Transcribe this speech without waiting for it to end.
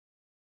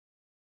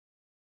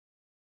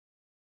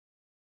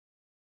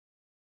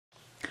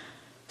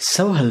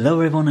So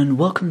hello everyone and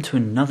welcome to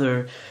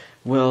another,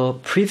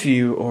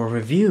 preview or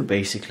review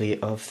basically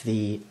of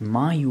the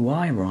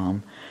Miui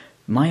ROM,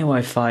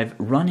 Miui 5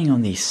 running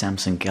on the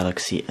Samsung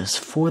Galaxy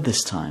S4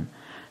 this time.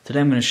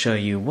 Today I'm going to show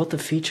you what the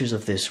features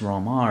of this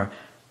ROM are,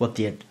 what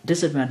the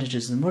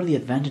disadvantages and what the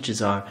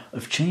advantages are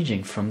of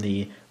changing from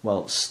the,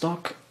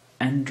 stock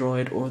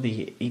Android or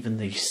even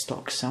the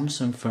stock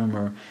Samsung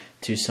firmware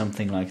to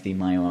something like the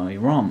Miui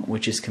ROM,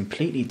 which is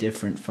completely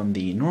different from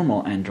the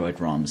normal Android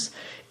ROMs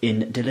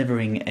in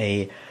delivering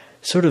a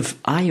sort of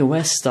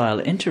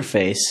iOS-style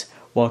interface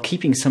while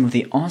keeping some of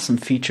the awesome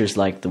features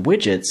like the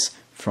widgets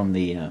from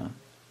the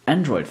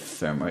Android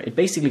firmware. It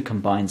basically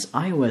combines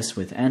iOS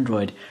with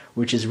Android,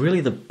 which is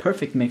really the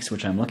perfect mix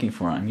which I'm looking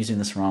for. I'm using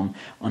this ROM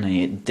on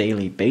a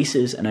daily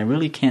basis, and I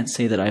really can't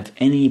say that I have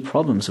any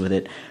problems with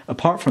it,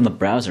 apart from the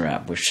browser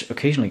app, which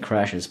occasionally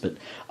crashes, but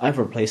I have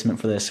a replacement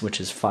for this, which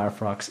is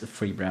Firefox, a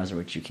free browser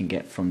which you can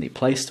get from the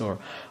Play Store,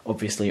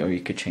 obviously, or you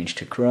could change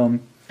to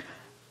Chrome.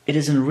 It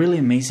is a really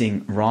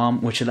amazing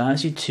ROM which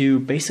allows you to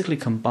basically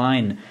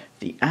combine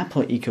the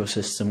Apple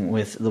ecosystem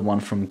with the one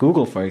from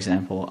Google, for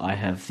example. I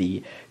have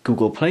the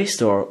Google Play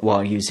Store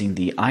while using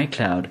the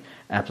iCloud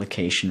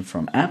application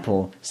from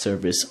Apple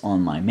service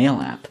on my Mail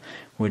app,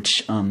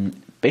 which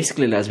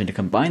basically allows me to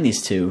combine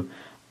these two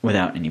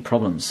without any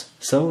problems.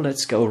 So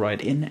let's go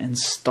right in and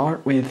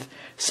start with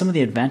some of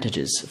the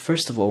advantages.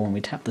 First of all, when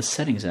we tap the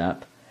Settings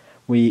app,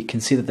 we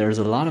can see that there's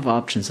a lot of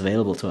options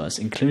available to us,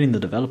 including the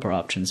developer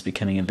options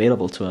becoming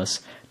available to us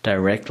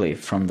directly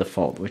from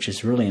default, which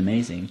is really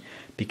amazing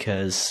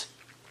because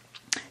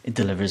it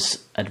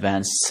delivers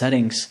advanced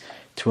settings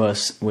to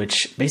us,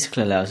 which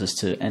basically allows us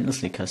to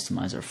endlessly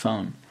customize our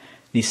phone.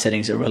 These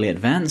settings are really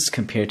advanced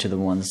compared to the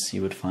ones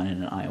you would find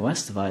in an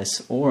iOS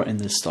device or in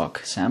the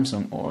stock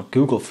Samsung or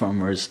Google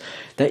firmwares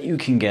that you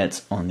can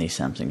get on the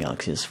Samsung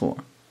Galaxy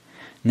S4.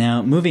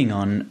 Now, moving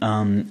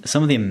on,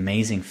 some of the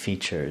amazing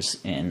features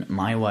in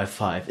Miui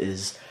 5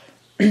 is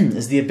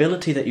the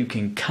ability that you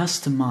can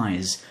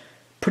customize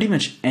pretty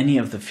much any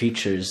of the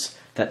features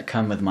that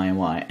come with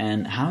Miui.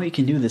 And how you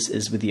can do this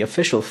is with the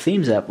official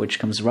Themes app, which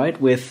comes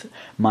right with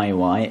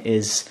Miui,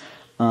 is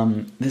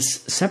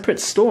this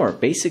separate store,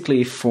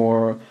 basically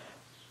for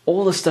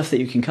all the stuff that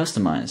you can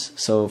customize.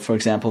 So, for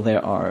example,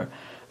 there are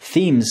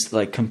themes,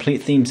 like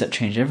complete themes that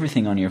change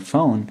everything on your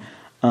phone,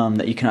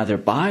 that you can either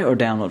buy or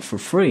download for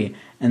free.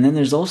 And then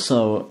there's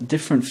also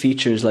different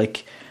features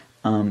like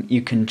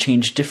you can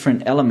change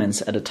different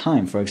elements at a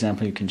time. For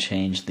example, you can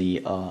change the,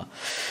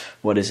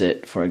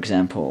 for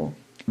example,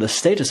 the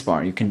status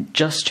bar. You can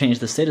just change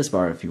the status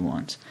bar if you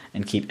want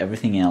and keep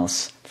everything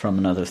else from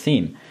another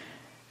theme.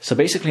 So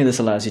basically this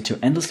allows you to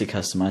endlessly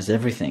customize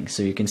everything.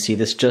 So you can see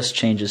this just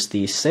changes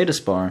the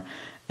status bar,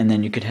 and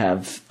then you could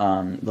have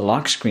the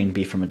lock screen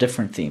be from a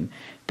different theme.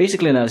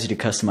 Basically allows you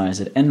to customize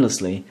it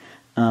endlessly.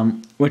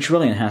 Which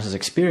really enhances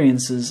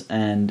experiences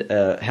and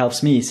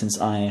helps me, since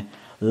I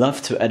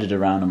love to edit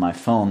around on my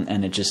phone,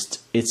 and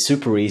it's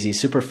super easy,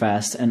 super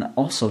fast, and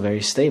also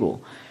very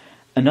stable.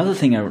 Another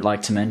thing I would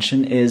like to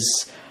mention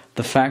is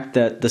the fact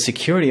that the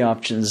security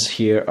options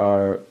here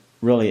are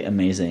really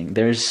amazing.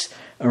 There's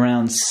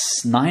around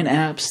 9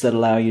 apps that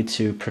allow you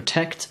to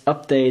protect,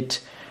 update,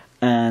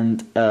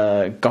 and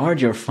guard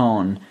your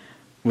phone,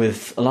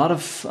 with a lot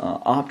of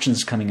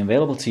options coming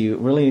available to you,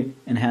 really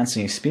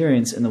enhancing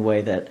experience in the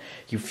way that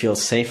you feel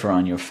safer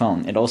on your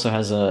phone. It also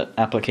has an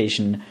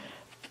application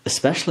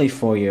especially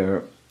for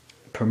your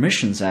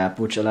permissions app,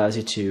 which allows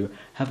you to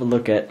have a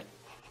look at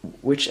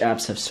which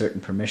apps have certain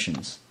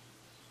permissions.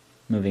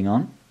 Moving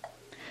on,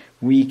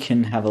 we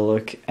can have a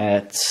look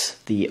at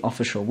the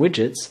official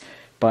widgets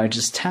by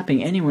just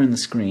tapping anywhere in the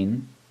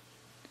screen.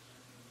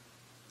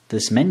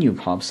 This menu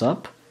pops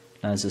up,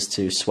 allows us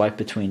to swipe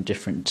between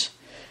different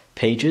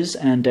pages,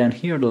 and down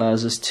here it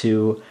allows us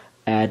to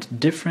add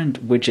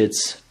different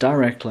widgets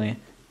directly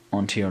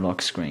onto your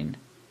lock screen.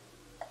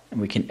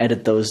 And we can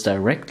edit those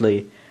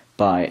directly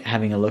by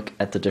having a look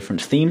at the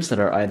different themes that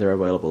are either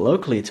available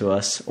locally to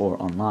us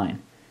or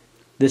online.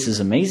 This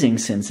is amazing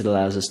since it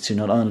allows us to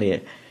not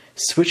only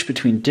switch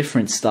between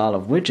different style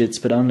of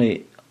widgets, but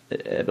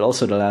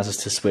also it allows us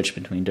to switch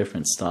between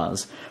different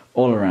styles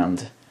all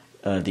around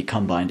the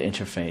combined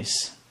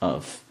interface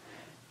of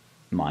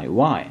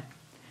Miui.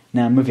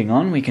 Now, moving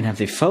on, we can have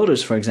the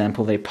photos, for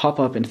example. They pop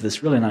up into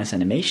this really nice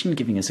animation,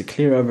 giving us a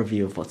clear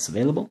overview of what's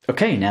available.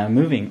 Okay, now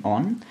moving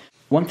on.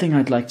 One thing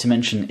I'd like to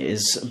mention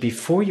is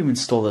before you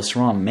install this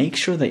ROM, make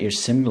sure that your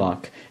SIM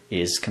lock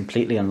is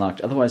completely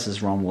unlocked, otherwise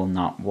this ROM will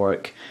not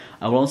work.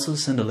 I will also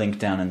send a link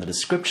down in the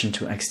description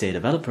to XDA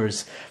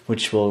Developers,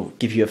 which will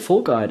give you a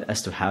full guide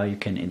as to how you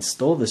can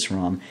install this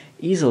ROM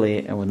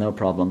easily and with no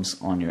problems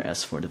on your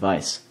S4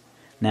 device.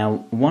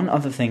 Now, one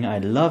other thing I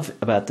love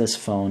about this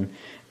phone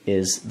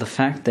is the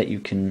fact that you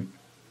can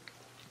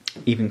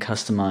even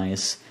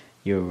customize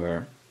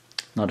your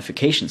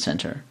notification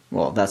center.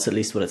 Well, that's at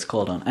least what it's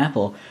called on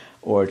Apple,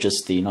 or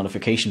just the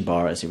notification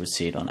bar as you would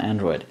see it on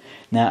Android.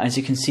 Now, as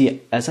you can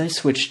see, as I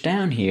switch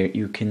down here,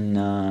 you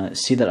can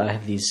see that I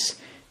have these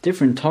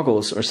different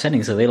toggles or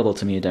settings available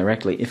to me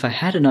directly. If I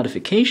had a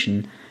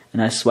notification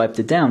and I swiped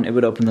it down, it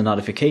would open the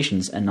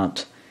notifications and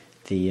not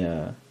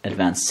the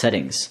advanced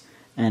settings.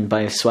 And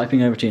by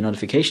swiping over to your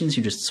notifications,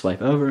 you just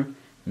swipe over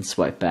and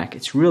swipe back.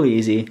 It's really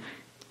easy.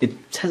 It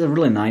has a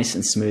really nice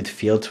and smooth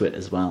feel to it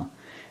as well.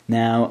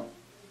 Now,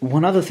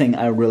 one other thing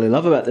I really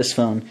love about this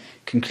phone,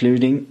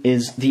 concluding,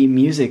 is the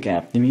music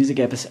app. The music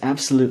app is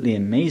absolutely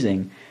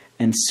amazing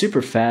and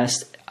super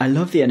fast. I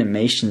love the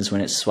animations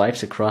when it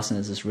swipes across and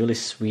has this really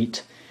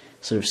sweet,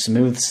 sort of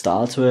smooth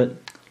style to it.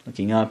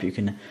 Looking up, you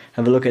can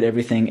have a look at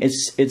everything.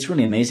 It's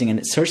really amazing, and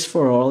it searches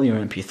for all your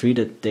MP3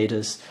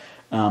 datas,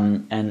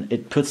 and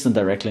it puts them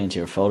directly into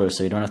your folder,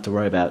 so you don't have to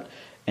worry about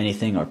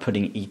anything or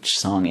putting each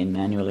song in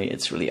manually.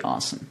 It's really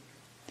awesome.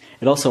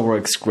 It also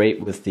works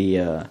great with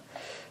the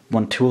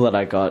one tool that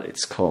I got.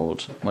 It's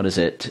called,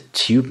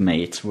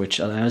 TubeMate, which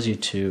allows you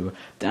to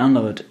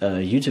download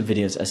YouTube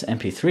videos as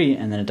MP3,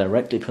 and then it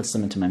directly puts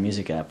them into my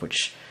music app,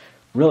 which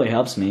really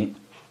helps me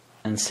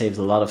and saves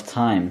a lot of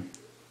time,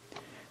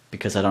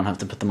 because I don't have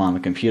to put them on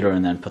the computer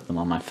and then put them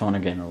on my phone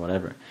again or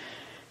whatever.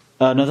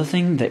 Another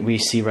thing that we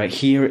see right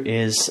here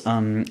is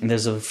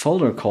there's a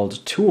folder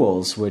called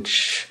Tools,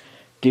 which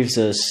gives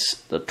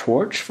us the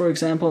torch, for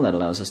example, that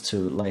allows us to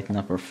lighten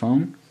up our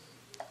phone.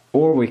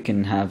 Or we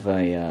can have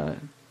a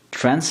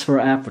transfer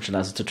app, which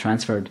allows us to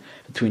transfer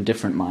between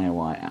different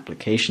MyUI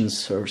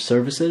applications or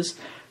services.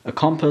 A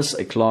compass,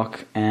 a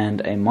clock,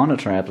 and a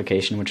monitor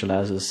application, which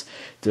allows us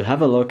to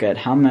have a look at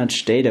how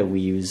much data we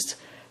used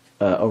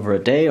over a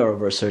day or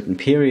over a certain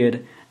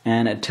period,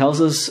 and it tells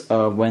us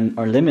when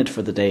our limit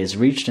for the day is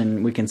reached,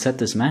 and we can set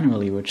this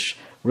manually, which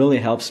really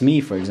helps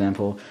me, for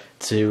example,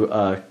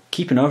 to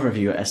keep an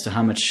overview as to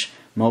how much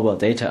mobile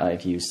data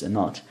I've used and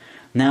not.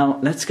 Now,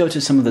 let's go to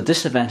some of the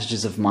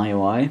disadvantages of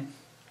MyUI.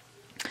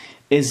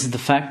 Is the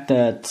fact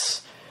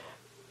that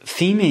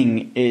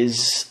theming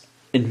is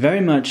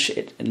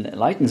it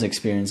enlightens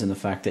experience in the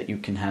fact that you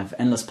can have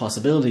endless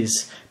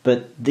possibilities,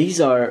 but these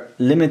are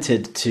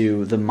limited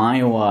to the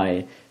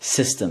MyUI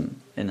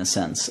system in a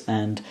sense.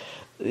 And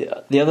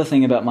the other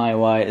thing about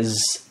MyUI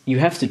is you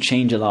have to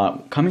change a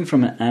lot. Coming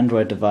from an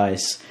Android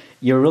device,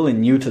 you're really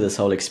new to this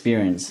whole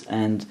experience.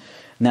 And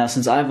now,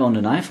 since I've owned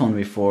an iPhone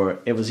before,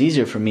 it was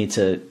easier for me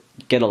to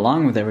get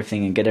along with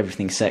everything and get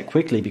everything set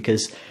quickly,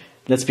 because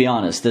let's be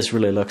honest, this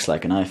really looks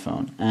like an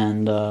iPhone.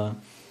 And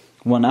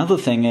one other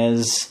thing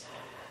is,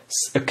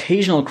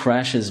 occasional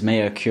crashes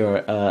may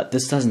occur.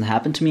 This doesn't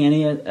happen to me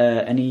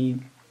any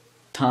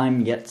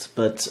time yet,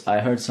 but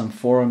I heard some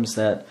forums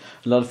that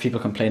a lot of people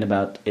complain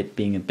about it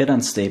being a bit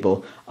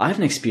unstable. I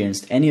haven't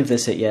experienced any of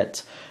this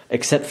yet,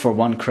 except for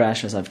one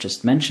crash, as I've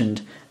just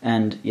mentioned,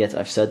 and yet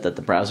I've said that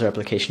the browser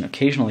application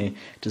occasionally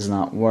does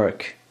not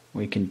work.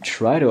 We can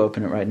try to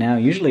open it right now.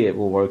 Usually it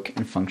will work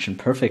and function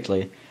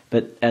perfectly,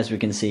 but as we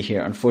can see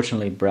here,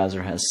 unfortunately,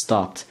 browser has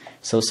stopped,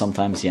 so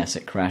sometimes, yes,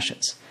 it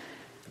crashes.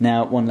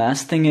 Now, one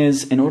last thing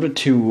is, in order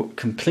to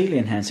completely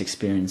enhance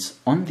experience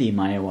on the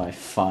MyUI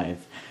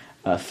 5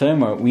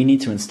 firmware, we need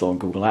to install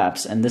Google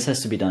Apps, and this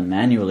has to be done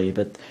manually,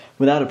 but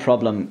without a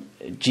problem.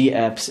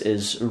 G-Apps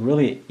is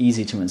really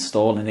easy to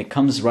install, and it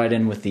comes right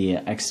in with the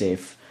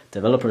XDave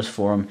developers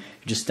forum.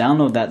 You just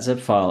download that zip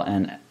file,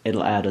 and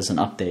it'll add as an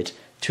update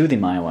to the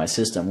MyUI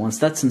system. Once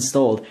that's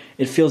installed,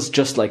 it feels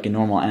just like a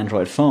normal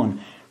Android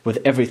phone with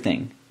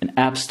everything. An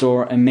app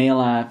store, a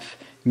mail app,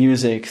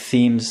 music,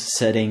 themes,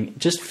 setting,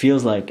 just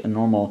feels like a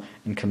normal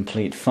and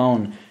complete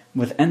phone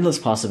with endless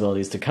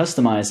possibilities to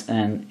customize,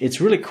 and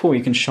it's really cool.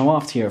 You can show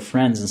off to your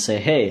friends and say,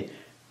 hey,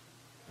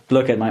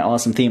 look at my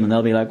awesome theme, and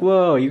they'll be like,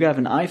 whoa, you have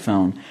an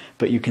iPhone.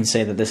 But you can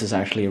say that this is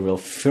actually a real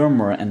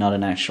firmware and not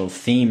an actual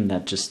theme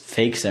that just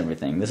fakes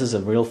everything. This is a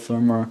real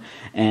firmware,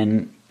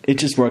 and it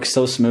just works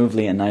so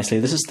smoothly and nicely.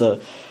 This is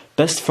the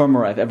best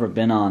firmware I've ever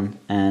been on,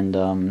 and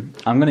I'm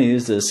going to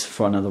use this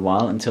for another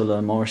while until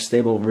a more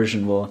stable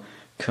version will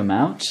come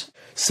out.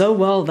 So,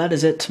 well, that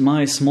is it,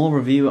 my small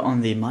review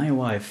on the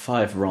MyUI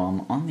 5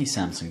 ROM on the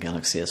Samsung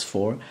Galaxy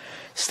S4.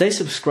 Stay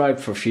subscribed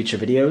for future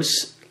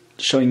videos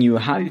showing you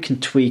how you can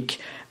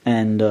tweak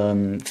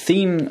and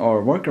theme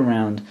or work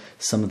around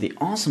some of the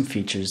awesome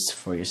features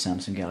for your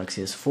Samsung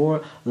Galaxy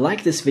S4.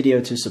 Like this video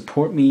to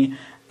support me,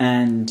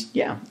 and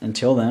yeah,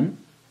 until then,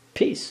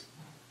 peace.